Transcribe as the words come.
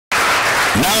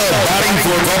Now batting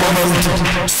for government,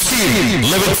 Steve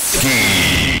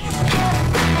Levitsky.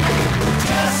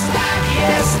 Just like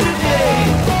yesterday,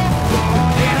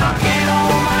 and I get on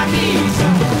my knees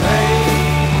and pray.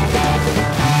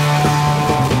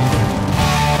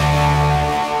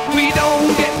 We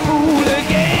don't get fooled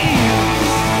again.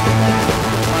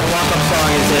 My walk-up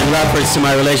song is in reference to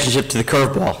my relationship to the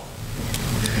curveball.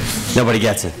 Nobody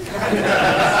gets it.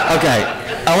 Okay,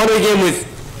 I want to begin with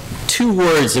two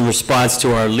words in response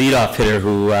to our leadoff hitter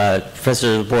who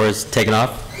Professor Lepore has taken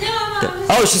off.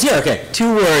 Oh, she's here, okay.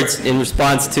 Two words in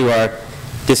response to our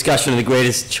discussion of the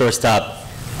greatest shortstop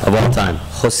of all time,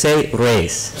 Jose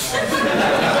Reyes.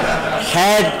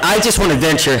 I just want to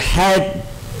venture, had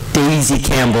Daisy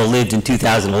Campbell lived in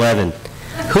 2011,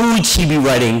 who would she be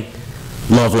writing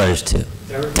love letters to?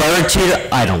 Derek Jeter?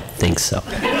 I don't think so.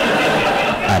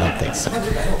 I don't think so.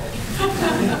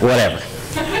 Whatever.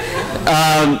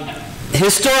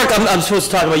 I'm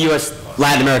supposed to talk about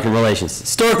U.S.-Latin American relations.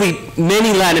 Historically,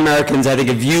 many Latin Americans, I think,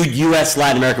 have viewed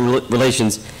U.S.-Latin American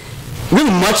relations really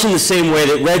much in the same way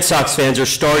that Red Sox fans are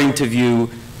starting to view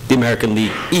the American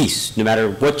League East. No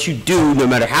matter what you do, no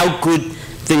matter how good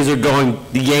things are going,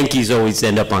 the Yankees always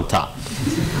end up on top.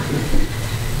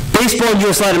 Baseball and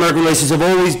U.S.-Latin American relations have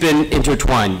always been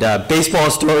intertwined. Baseball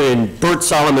historian Bert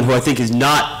Solomon, who I think is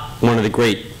not one of the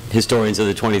great historians of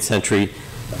the 20th century,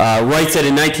 writes that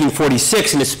in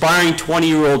 1946, an aspiring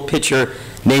 20-year-old pitcher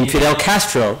named Fidel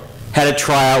Castro had a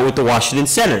tryout with the Washington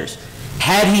Senators.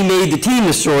 Had he made the team,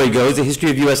 the story goes, the history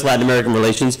of U.S.-Latin American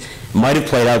relations might have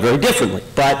played out very differently.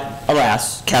 But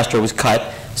alas, Castro was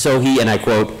cut, so he, and I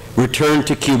quote, returned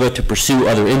to Cuba to pursue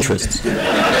other interests.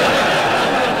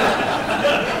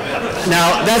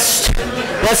 Now, that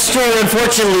story,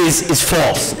 unfortunately, is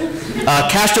false.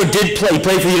 Castro did play. He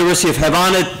played for the University of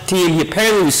Havana team. He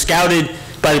apparently was scouted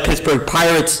by the Pittsburgh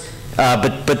Pirates,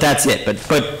 but that's it.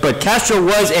 But Castro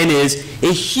was and is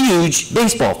a huge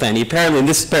baseball fan. He apparently, and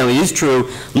this apparently is true,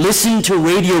 listened to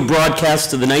radio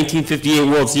broadcasts of the 1958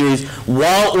 World Series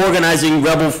while organizing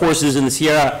rebel forces in the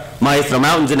Sierra Maestra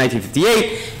Mountains in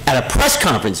 1958. At a press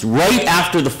conference right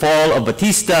after the fall of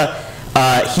Batista,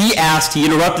 he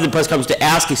interrupted the press conference to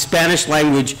ask a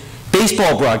Spanish-language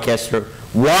baseball broadcaster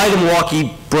why the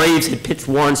Milwaukee Braves had pitched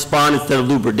Warren Spahn instead of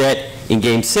Lou Burdett in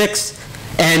Game 6.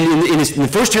 And in the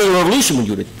first year of the Revolution, when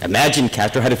you would imagine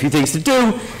Castro had a few things to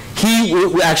do, he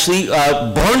actually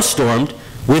barnstormed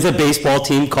with a baseball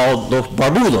team called Los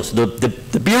Barbudos,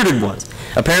 the bearded ones.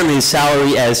 Apparently his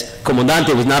salary as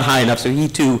comandante was not high enough, so he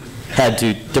too had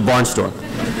to barnstorm.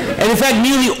 And in fact,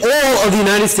 nearly all of the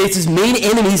United States' main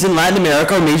enemies in Latin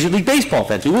America are Major League Baseball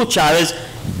fans. Hugo Chavez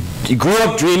grew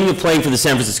up dreaming of playing for the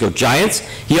San Francisco Giants.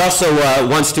 He also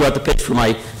once threw out the pitch for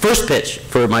my first pitch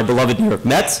for my beloved New York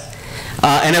Mets.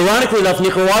 And ironically enough,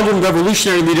 Nicaraguan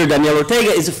revolutionary leader Daniel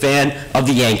Ortega is a fan of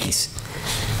the Yankees.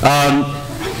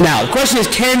 Now, the question is,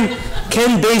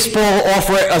 can baseball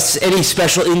offer us any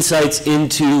special insights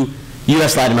into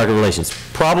U.S.-Latin American relations?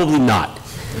 Probably not.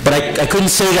 But I couldn't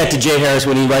say that to Jay Harris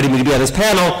when he invited me to be on his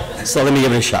panel, so let me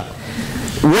give it a shot.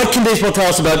 What can baseball tell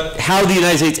us about how the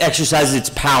United States exercises its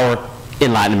power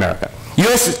in Latin America? The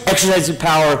U.S. exercises its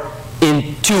power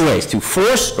in two ways, through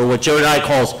force, or what Joe Nye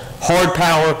calls hard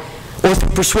power, or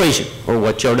through persuasion, or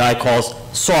what Joe Nye calls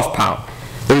soft power.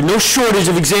 There is no shortage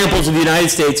of examples of the United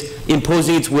States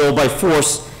imposing its will by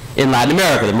force in Latin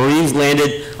America. The Marines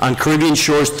landed on Caribbean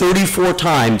shores 34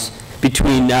 times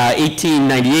between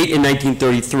 1898 and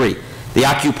 1933. They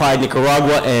occupied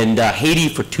Nicaragua and Haiti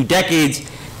for 2 decades,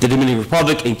 the Dominican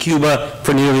Republic and Cuba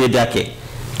for nearly a decade.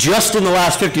 Just in the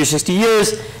last 50 or 60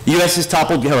 years, the U.S. has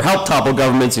helped topple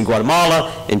governments in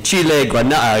Guatemala, in Chile,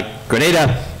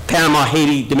 Grenada, Panama,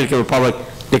 Haiti, Dominican Republic,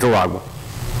 Nicaragua.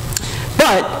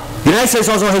 But the United States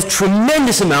also has a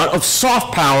tremendous amount of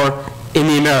soft power in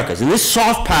the Americas. And this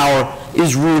soft power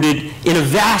is rooted in a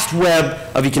vast web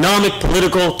of economic,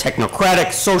 political,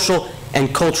 technocratic, social,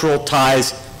 and cultural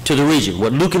ties to the region,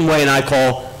 what Luke and Wei and I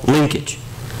call linkage.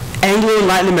 Anglo and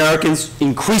Latin Americans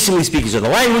increasingly speak each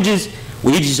other's languages.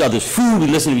 We eat each other's food. We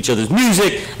listen to each other's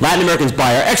music. Latin Americans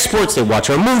buy our exports. They watch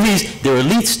our movies. Their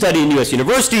elites study in U.S.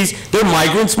 universities. Their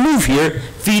migrants move here,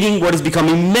 feeding what has become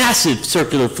a massive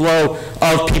circular flow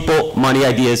of people, money,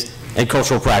 ideas, and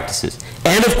cultural practices.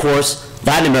 And of course,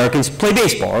 Latin Americans play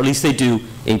baseball, or at least they do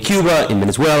in Cuba, in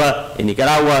Venezuela, in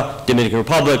Nicaragua, Dominican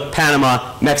Republic,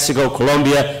 Panama, Mexico,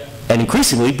 Colombia, and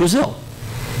increasingly Brazil.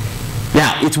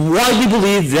 Now, it's widely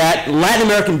believed that Latin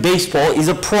American baseball is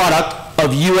a product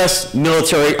of U.S.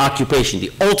 military occupation,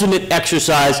 the ultimate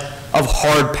exercise of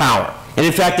hard power. And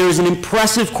in fact, there is an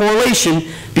impressive correlation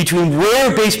between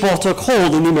where baseball took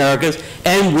hold in the Americas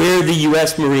and where the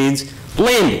U.S. Marines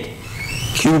landed.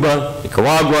 Cuba,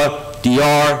 Nicaragua,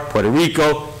 DR, Puerto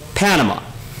Rico, Panama.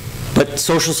 But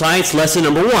social science lesson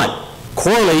number one,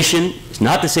 correlation is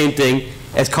not the same thing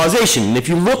as causation. And if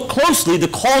you look closely, the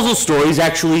causal story is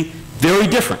actually very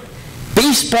different.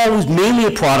 Baseball was mainly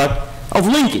a product of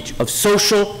linkage, of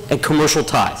social and commercial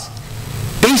ties.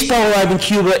 Baseball arrived in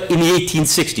Cuba in the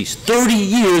 1860s, 30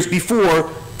 years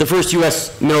before the first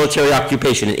U.S. military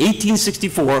occupation. In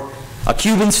 1864, a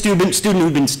Cuban student who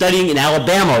had been studying in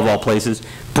Alabama, of all places,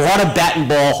 brought a bat and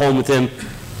ball home with him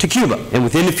to Cuba. And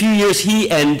within a few years, he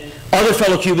and other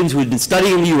fellow Cubans who had been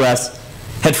studying in the U.S.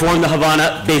 had formed the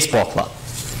Havana Baseball Club.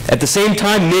 At the same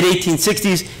time,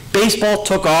 mid-1860s, baseball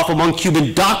took off among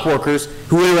Cuban dock workers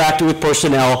who interacted with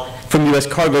personnel from U.S.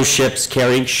 cargo ships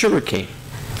carrying sugarcane.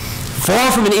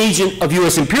 Far from an agent of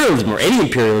U.S. imperialism or any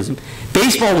imperialism,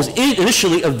 baseball was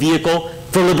initially a vehicle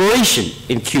for liberation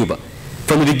in Cuba.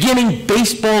 From the beginning,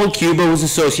 baseball in Cuba was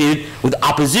associated with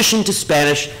opposition to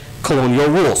Spanish colonial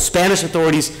rule. Spanish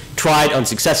authorities tried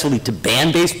unsuccessfully to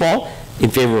ban baseball in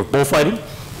favor of bullfighting,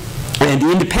 and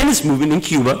the independence movement in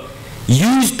Cuba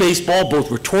used baseball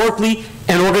both rhetorically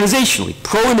and organizationally.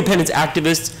 Pro-independence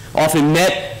activists often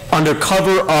met under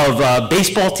cover of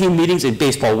baseball team meetings and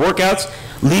baseball workouts,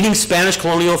 leading Spanish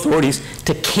colonial authorities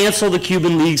to cancel the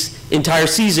Cuban League's entire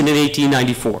season in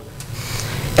 1894.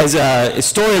 As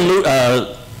historian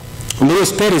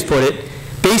Luis Perez put it,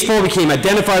 baseball became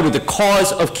identified with the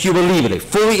cause of Cuba Libre,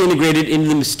 fully integrated into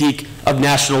the mystique of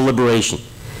national liberation.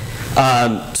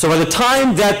 So by the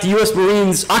time that the U.S.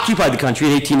 Marines occupied the country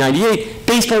in 1898,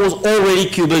 baseball was already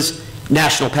Cuba's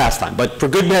national pastime. But for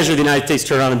good measure, the United States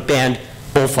turned around and banned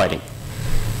bullfighting.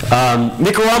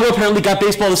 Nicaragua apparently got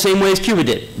baseball the same way as Cuba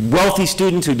did. Wealthy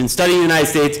students who'd been studying in the United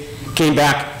States came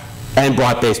back and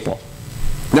brought baseball.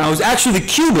 Now, it was actually the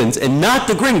Cubans and not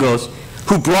the gringos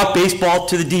who brought baseball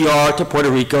to the DR, to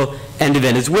Puerto Rico, and to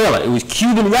Venezuela. It was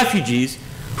Cuban refugees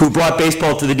who brought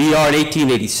baseball to the DR in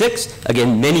 1886,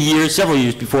 again, several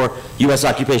years before U.S.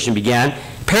 occupation began.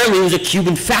 Apparently, it was a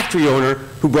Cuban factory owner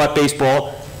who brought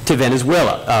baseball to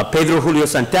Venezuela. Pedro Julio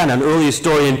Santana, an early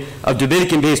historian of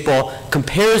Dominican baseball,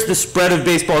 compares the spread of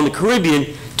baseball in the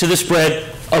Caribbean to the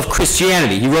spread of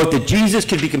Christianity. He wrote that Jesus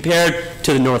could be compared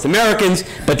to the North Americans,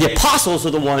 but the apostles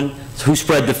are the ones who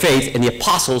spread the faith, and the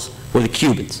apostles were the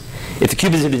Cubans. If the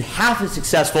Cubans had been half as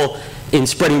successful in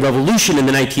spreading revolution in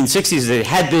the 1960s as they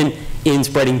had been in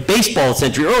spreading baseball a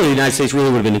century earlier, the United States really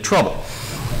would have been in trouble.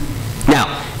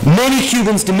 Now, many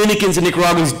Cubans, Dominicans, and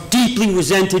Nicaraguans deeply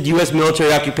resented U.S.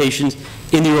 military occupations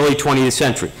in the early 20th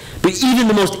century. But even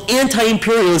the most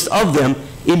anti-imperialist of them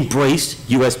embraced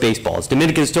U.S. baseball. As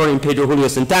Dominican historian Pedro Julio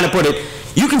Santana put it,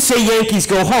 you can say Yankees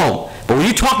go home, but when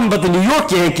you're talking about the New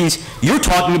York Yankees, you're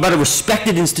talking about a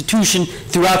respected institution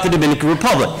throughout the Dominican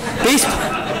Republic.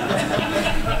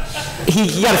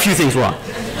 He got a few things wrong.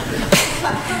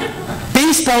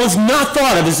 Baseball is not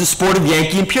thought of as the sport of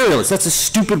Yankee imperialists. That's a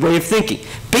stupid way of thinking.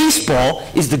 Baseball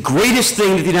is the greatest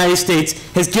thing that the United States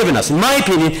has given us. In my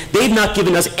opinion, they've not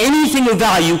given us anything of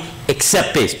value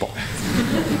except baseball.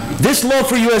 This love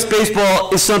for U.S.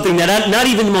 baseball is something that not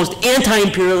even the most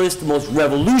anti-imperialist, the most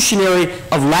revolutionary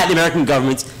of Latin American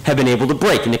governments have been able to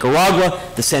break. In Nicaragua,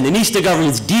 the Sandinista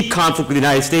government's deep conflict with the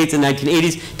United States in the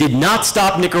 1980s did not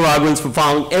stop Nicaraguans from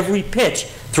following every pitch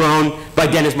thrown by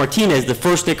Dennis Martinez, the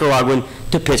first Nicaraguan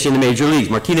to pitch in the major leagues.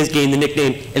 Martinez gained the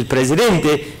nickname El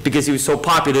Presidente because he was so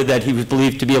popular that he was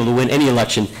believed to be able to win any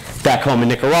election back home in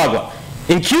Nicaragua.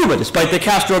 In Cuba, despite the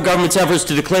Castro government's efforts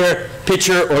to declare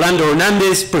pitcher Orlando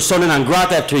Hernandez persona non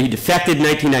grata after he defected in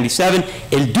 1997,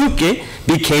 El Duque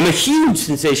became a huge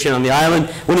sensation on the island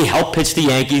when he helped pitch the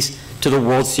Yankees to the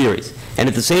World Series. And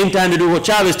at the same time that Hugo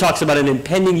Chavez talks about an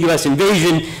impending U.S.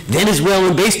 invasion,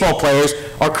 Venezuelan baseball players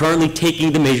are currently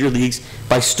taking the major leagues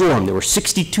by storm. There were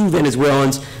 62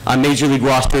 Venezuelans on major league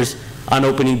rosters on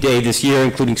opening day this year,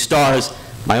 including stars,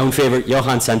 my own favorite,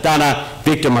 Johan Santana,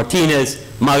 Victor Martinez,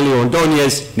 Maglio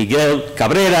Ordóñez, Miguel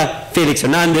Cabrera, Felix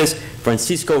Hernandez,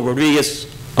 Francisco Rodriguez,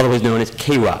 otherwise known as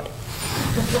K-Rod.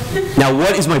 Now,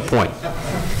 what is my point?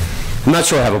 I'm not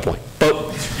sure I have a point, but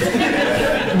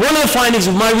one of the findings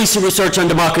of my recent research on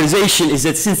democratization is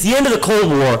that since the end of the Cold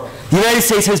War, the United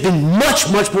States has been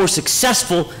much, much more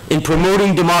successful in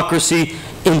promoting democracy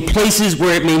in places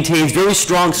where it maintains very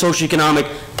strong socioeconomic,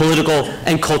 political,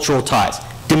 and cultural ties.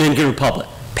 Dominican Republic,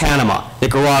 Panama,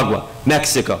 Nicaragua,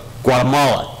 Mexico,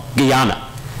 Guatemala, Guyana.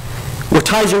 Where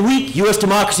ties are weak, U.S.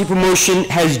 democracy promotion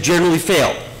has generally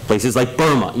failed. Places like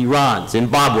Burma, Iran,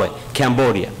 Zimbabwe,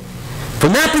 Cambodia.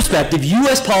 From that perspective,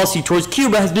 U.S. policy towards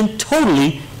Cuba has been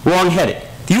totally wrong-headed.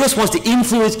 The U.S. wants to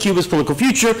influence Cuba's political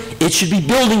future. It should be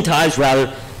building ties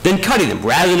rather than cutting them.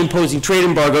 Rather than imposing trade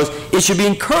embargoes, it should be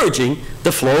encouraging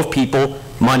the flow of people,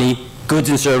 money, goods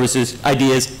and services,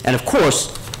 ideas, and of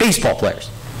course, baseball players.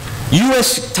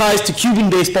 U.S. ties to Cuban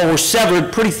baseball were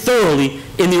severed pretty thoroughly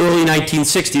in the early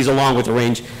 1960s, along with a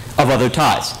range of other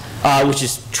ties, which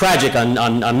is tragic on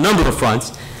a number of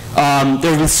fronts.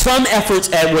 There have been some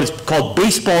efforts at what is called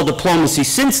baseball diplomacy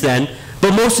since then,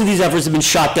 but most of these efforts have been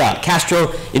shot down.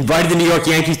 Castro invited the New York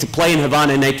Yankees to play in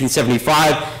Havana in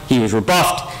 1975. He was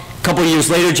rebuffed. A couple of years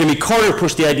later, Jimmy Carter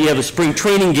pushed the idea of a spring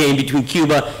training game between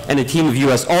Cuba and a team of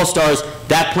U.S. All-Stars.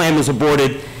 That plan was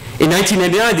aborted. In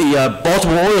 1999, the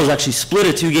Baltimore Orioles actually split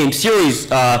a two-game series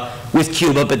with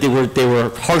Cuba, but they were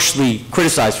harshly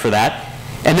criticized for that.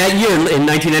 And that year, in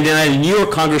 1999, a New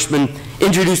York congressman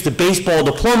introduced the Baseball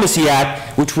Diplomacy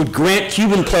Act, which would grant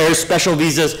Cuban players special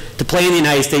visas to play in the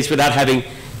United States without having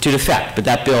to defect. But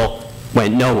that bill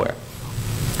went nowhere.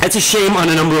 That's a shame on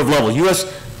a number of levels. U.S.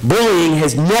 bullying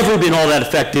has never been all that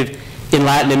effective in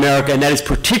Latin America, and that is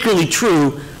particularly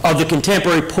true of the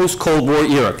contemporary post-Cold War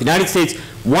era. The United States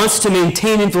wants to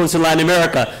maintain influence in Latin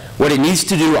America. What it needs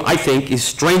to do, I think, is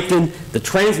strengthen the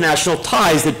transnational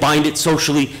ties that bind it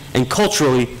socially and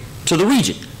culturally to the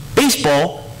region.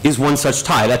 Baseball is one such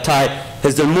tie. That tie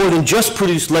has done more than just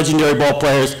produce legendary ball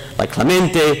players like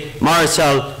Clemente,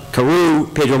 Maricel, Carew,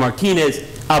 Pedro Martinez,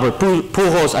 Albert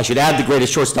Pujols, I should add the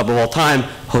greatest shortstop of all time,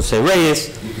 Jose Reyes.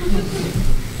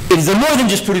 It has done more than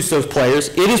just produce those players.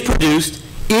 It has produced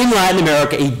in Latin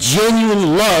America a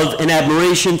genuine love and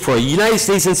admiration for a United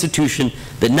States institution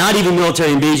that not even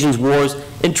military invasions, wars,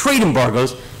 and trade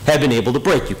embargoes have been able to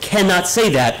break. You cannot say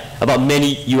that about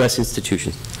many U.S.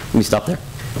 institutions. Let me stop there.